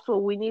also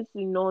we need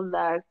to know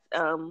that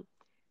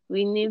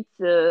we need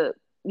to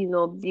we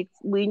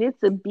need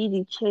to be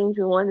the change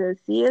we want to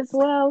see as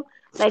well.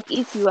 Like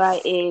if you are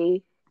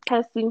a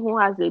person who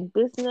has a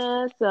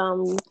business,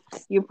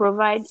 you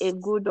provide a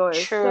good or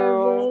a True.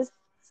 service,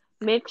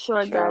 make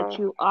sure that True.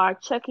 you are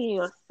checking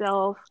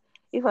yourself.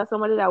 If you're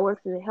somebody that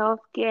works in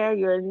healthcare,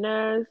 you're a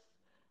nurse,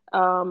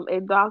 a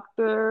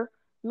doctor,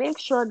 make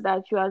sure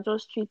that you are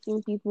just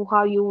treating people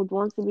how you would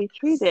want to be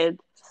treated,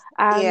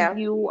 and Yeah.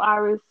 you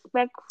are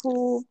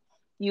respectful,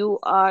 you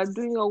are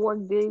doing your work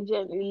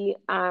diligently,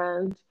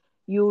 and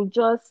you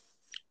just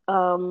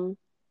um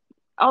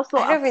also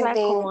I don't even apply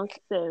think common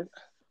sense.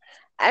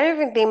 I don't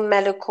even think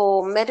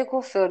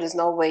medical field is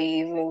not where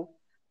you even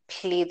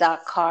play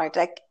that card.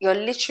 Like you're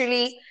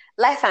literally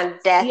life and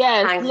death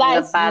Yes, hangs in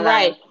the life,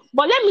 right. balance.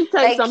 But let me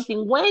tell you Like,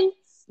 something. When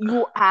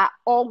you are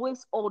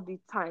always all the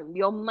time,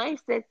 your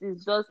mindset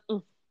is just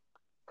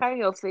carry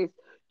your face.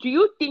 Do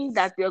you think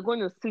that they're going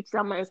to switch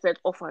that mindset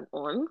off and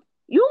on?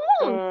 You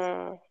won't.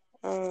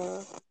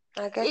 mm,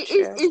 I It get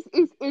is you.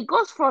 it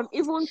goes from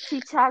even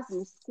teachers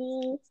in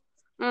school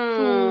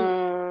to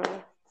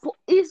Mm,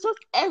 it's just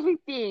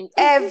everything.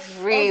 It's just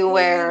everywhere,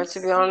 every to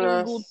be single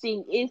honest.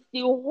 thing. It's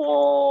the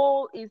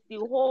whole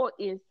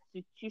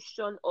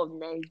institution of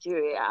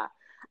Nigeria.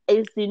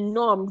 It's the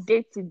norm,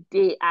 day to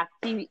day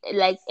activity.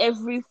 Like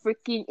every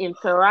freaking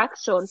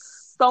interaction,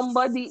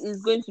 somebody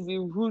is going to be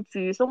rude to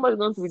you. Somebody's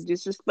going to be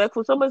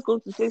disrespectful. Somebody's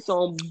going to say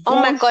some Oh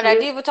my God, I bullshit.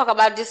 didn't even talk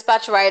about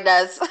dispatch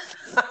riders.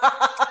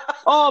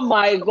 Oh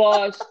my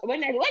gosh!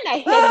 When I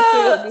hear the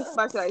story of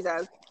dispatch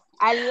riders,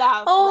 I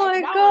laugh. Oh Like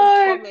my that was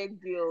God.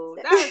 comedy. Oh.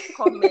 That's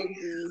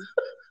comedy.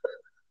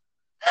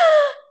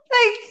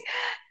 Like,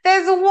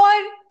 there's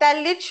one that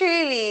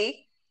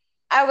literally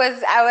I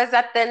was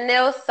at the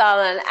nail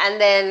salon,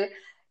 and then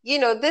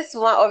this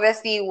one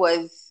obviously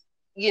was,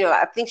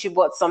 I think she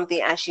bought something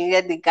and she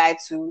needed the guy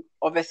to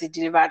obviously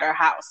deliver at her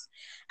house.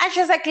 And she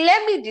was like,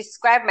 "Let me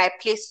describe my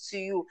place to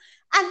you."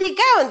 And the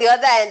guy on the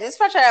other end, this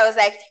person, I was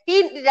like,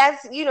 he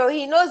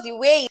knows the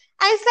way.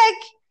 And it's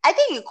like, I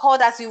think he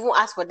called us to even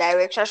ask for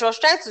direction. She was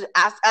trying to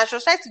ask, and she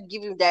was trying to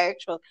give him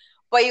direction.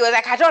 But he was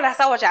like, "I don't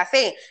understand what you're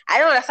saying. I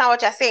don't understand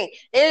what you're saying.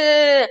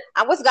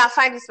 I'm going to go and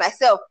find this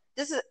myself."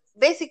 This is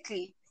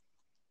basically,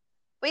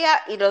 but yeah,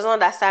 he doesn't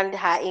understand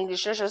her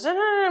English. So she was, no,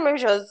 no, no,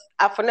 maybe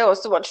her phone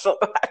was too much.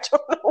 I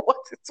don't know what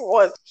it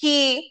was.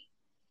 He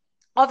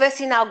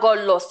obviously now got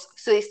lost.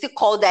 So he still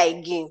called her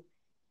again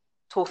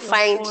to Of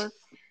find. course.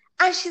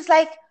 And she's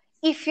like,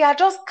 "If you are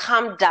just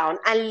calm down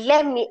and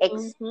let me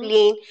Mm-hmm.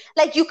 explain,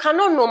 like you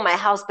cannot know my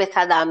house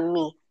better than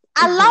me.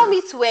 Allow Mm-hmm.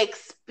 me to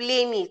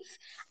explain it."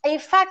 In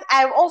fact,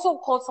 I've also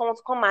called someone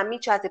to come and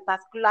meet you at a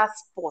particular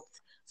spot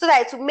so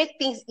that it will make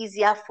things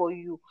easier for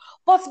you.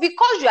 But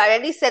because you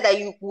already said that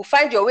you will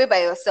find your way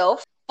by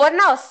yourself, but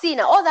now see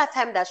now all that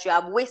time that you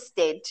have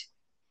wasted,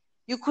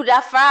 you could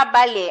have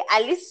farabalẹ̀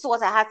at least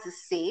what I had to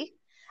say,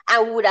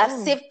 and we would have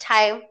Mm. saved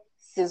time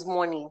since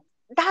morning.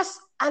 That's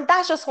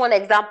just one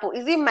example.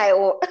 Is it my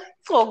own?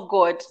 Oh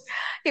God.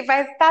 If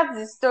I start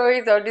the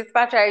stories of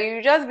dispatcher,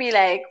 you just be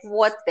like,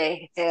 what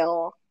the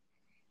hell?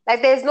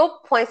 Like there's no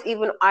point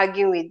even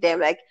arguing with them.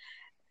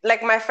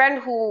 Like my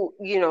friend who,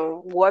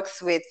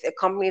 works with a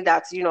company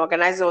that,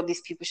 organizes all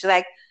these people, she's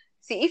like,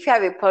 see, if you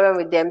have a problem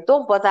with them,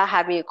 don't bother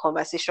having a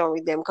conversation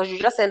with them because you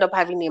just end up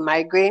having a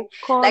migraine.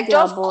 Call Like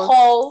their just boss.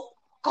 call.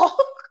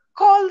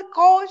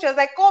 She was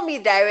like, call me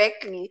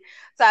directly.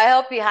 So I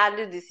help you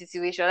handle the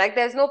situation. Like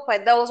there's no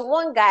point. There was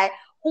one guy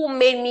who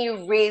made me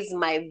raise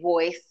my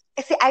voice.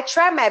 I see, I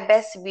try my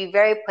best to be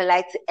very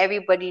polite to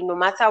everybody, no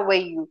matter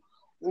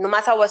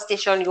what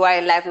station you are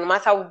in life, no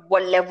matter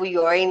what level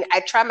you're in. I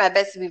try my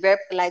best to be very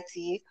polite to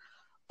you.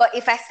 But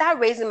if I start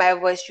raising my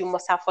voice, you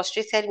must have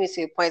frustrated me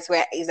to a point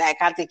where it's like, I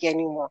can't take it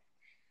anymore.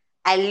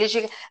 I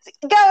literally,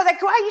 the guy was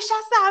like, "Why are you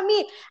shouting at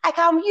me? I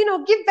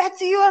can, give back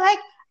to you." Like,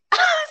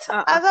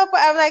 Uh-uh. at that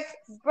point, I'm like,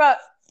 bro,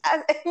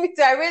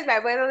 I raised my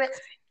voice. I was like,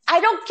 "I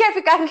don't care if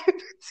you can give it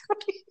to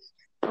me."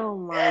 Oh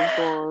my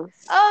gosh.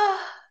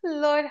 Oh,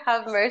 Lord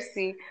have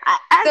mercy. I,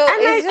 and So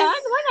and I it's and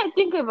just, when I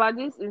think about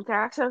these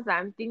interactions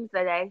and things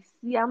that I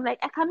see, I'm like,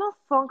 I cannot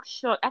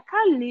function. I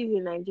can't live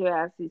in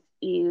Nigeria as it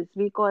is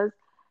because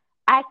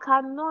I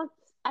cannot.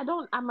 I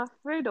don't. I'm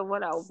afraid of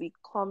what I'll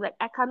become. Like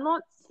I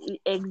cannot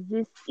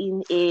exist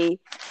in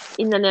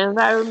an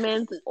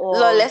environment of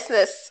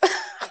lawlessness.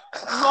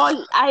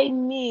 all I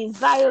mean,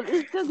 violence.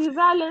 It's just the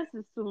violence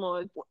is too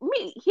much.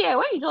 Me here,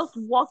 when you just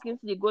walk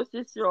into the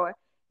grocery store,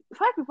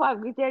 five people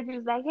have greeted you.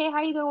 It's like, hey,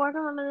 how you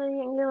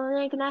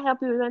doing? Can I help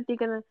you with something?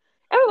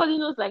 Everybody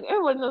knows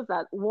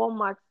that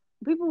Walmart.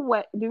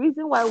 The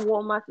reason why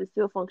Walmart is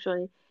still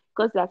functioning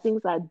because their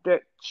things are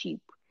dirt cheap.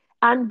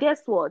 And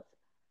guess what?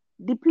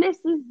 The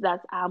places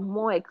that are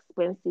more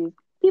expensive,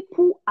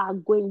 people are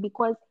going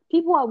because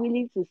people are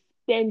willing to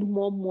spend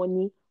more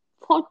money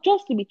for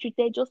just to be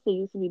treated, just to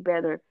used to be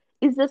better.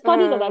 It's the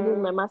study that I did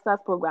in my Mm, master's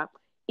program.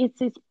 It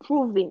is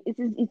proven. It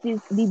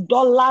is the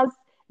dollars,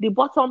 the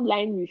bottom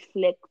line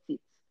reflects it.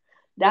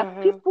 That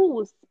mm-hmm. people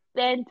will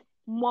spend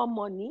more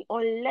money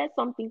unless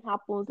something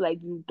happens like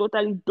you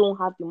totally don't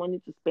have the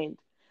money to spend.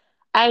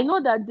 I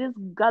know that this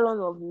gallon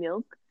of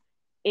milk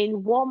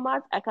in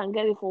Walmart, I can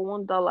get it for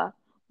 $1,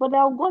 but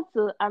I'll go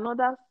to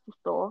another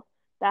store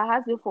that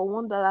has it for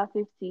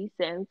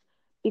 $1.50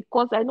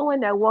 because I know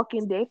when I walk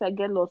in there, if I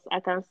get lost, I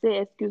can say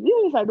excuse.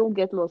 Even if I don't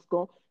get lost,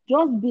 go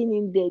just being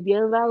in there, the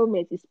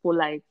environment is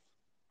polite.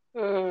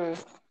 Mm,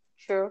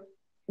 true.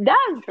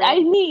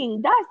 I True.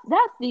 mean,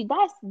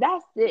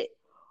 that's it.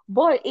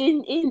 But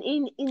in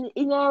an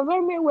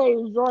environment where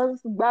it's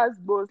just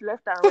gbas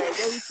left and right,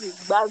 everything is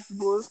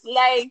gbas,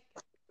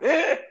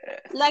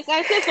 like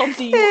I say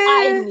something, you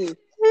eye me,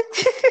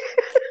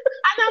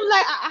 and I'm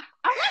like, am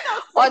I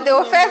not Or spending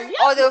your money? Yes, you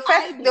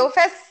eye they'll me.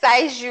 first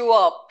size you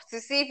up to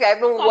see if you're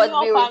even Turn me what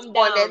up we and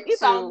responded down.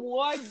 If I'm to.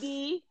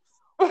 worthy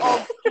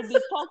of to be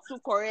talked to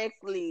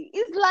correctly,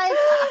 it's like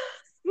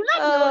you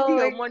not be Oh holding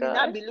your my money,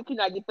 not god. be looking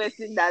at the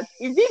person that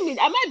is it mean.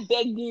 Am I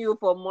begging you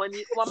for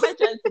money or am I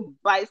trying to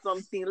buy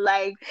something?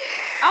 Like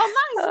I'll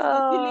not even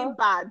be feeling Oh,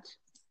 bad.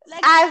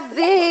 Like as what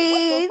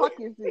the in, fuck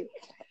is it?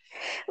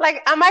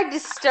 like, am I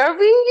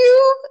disturbing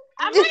you?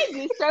 Am I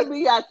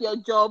disturbing you at your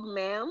job,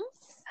 ma'am?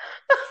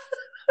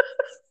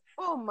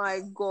 Oh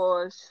my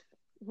gosh.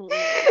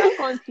 That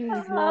country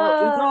is not,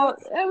 it's Oh,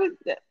 not,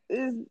 everything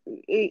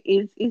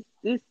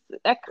is,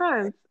 I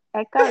can't,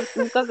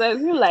 because I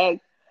feel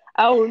like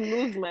I will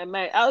lose my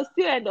mind. I'll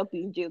still end up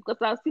in jail because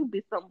I'll still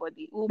be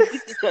somebody. We'll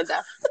beat each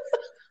other.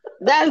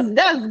 That's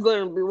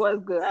going to be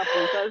what's going to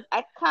happen because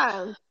I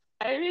can't.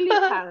 I really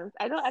can't.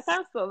 I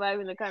can't survive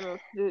in the kind of,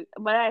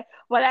 but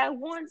I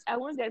want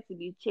there to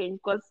be change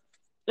because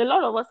a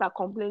lot of us are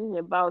complaining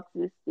about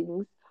these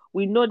things.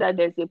 We know that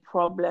there's a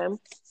problem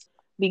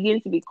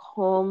begin to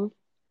become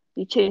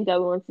the change that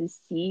we want to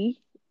see.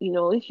 You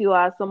know, if you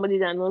are somebody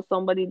that knows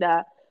somebody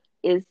that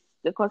is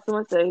the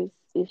customer service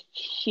is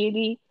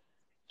shitty,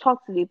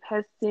 talk to the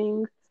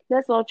person.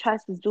 Let's all try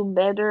to do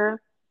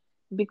better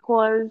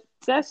because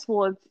guess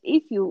what?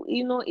 If you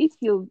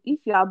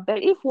are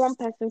better, if one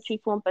person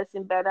treats one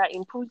person better,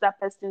 improves that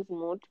person's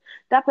mood,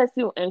 that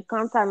person will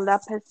encounter another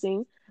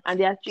person and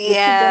they treat them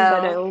yeah.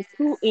 better,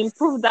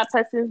 improve that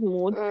person's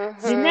mood,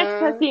 the next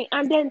Mm-hmm. person,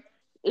 and then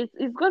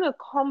it's gonna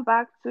come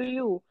back to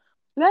you.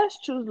 Let's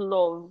choose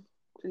love,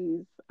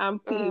 please,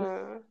 and peace.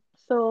 Mm.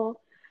 So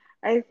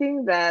I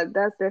think that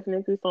that's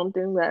definitely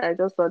something that I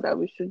just thought that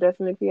we should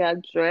definitely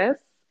address.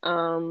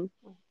 And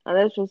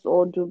let's just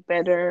all do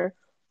better.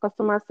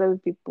 Customer service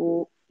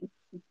people,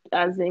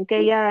 as in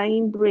Kenya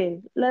in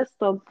brain. Let's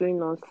stop doing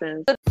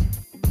nonsense.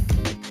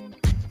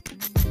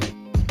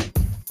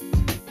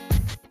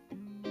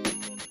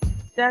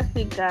 That's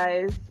it,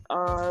 guys.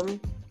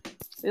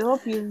 We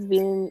hope you've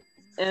been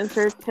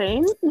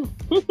entertained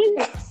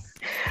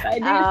by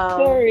these Um,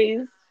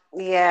 stories.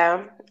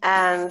 yeah.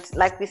 And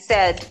like we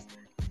said,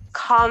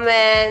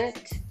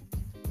 comment,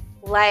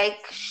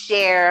 like,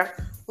 share.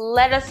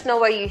 Let us know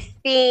what you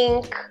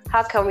think.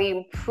 How can we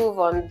improve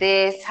on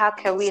this? How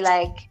can we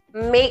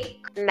make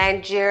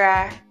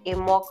Nigeria a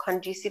more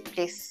conducive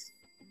place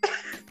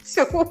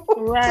to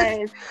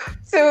Right.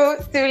 to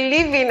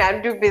live in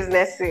and do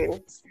business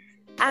in,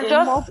 and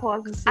A more just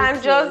positive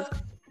place.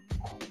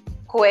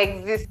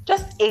 coexist.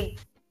 Just a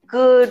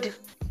good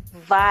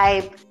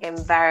vibe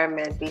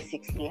environment,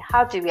 basically.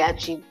 How do we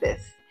achieve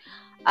this?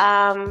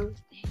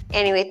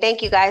 Anyway,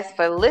 thank you guys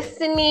for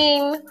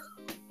listening.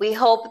 We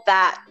hope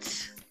that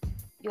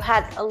you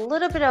had a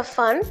little bit of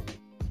fun,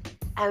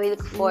 and we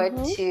look forward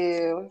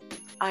to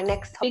our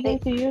next topic. Speaking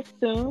to you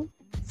soon.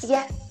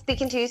 Yes,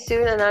 speaking to you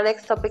soon on our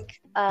next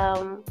topic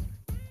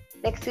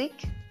next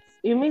week.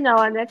 You mean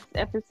our next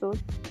episode?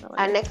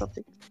 Our next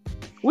topic.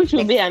 Which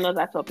will be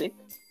another topic.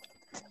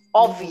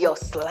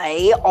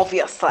 Obviously.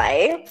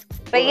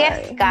 But right.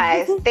 Yes,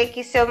 guys, thank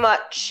you so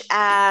much,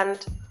 and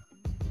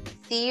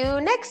see you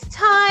next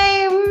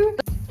time.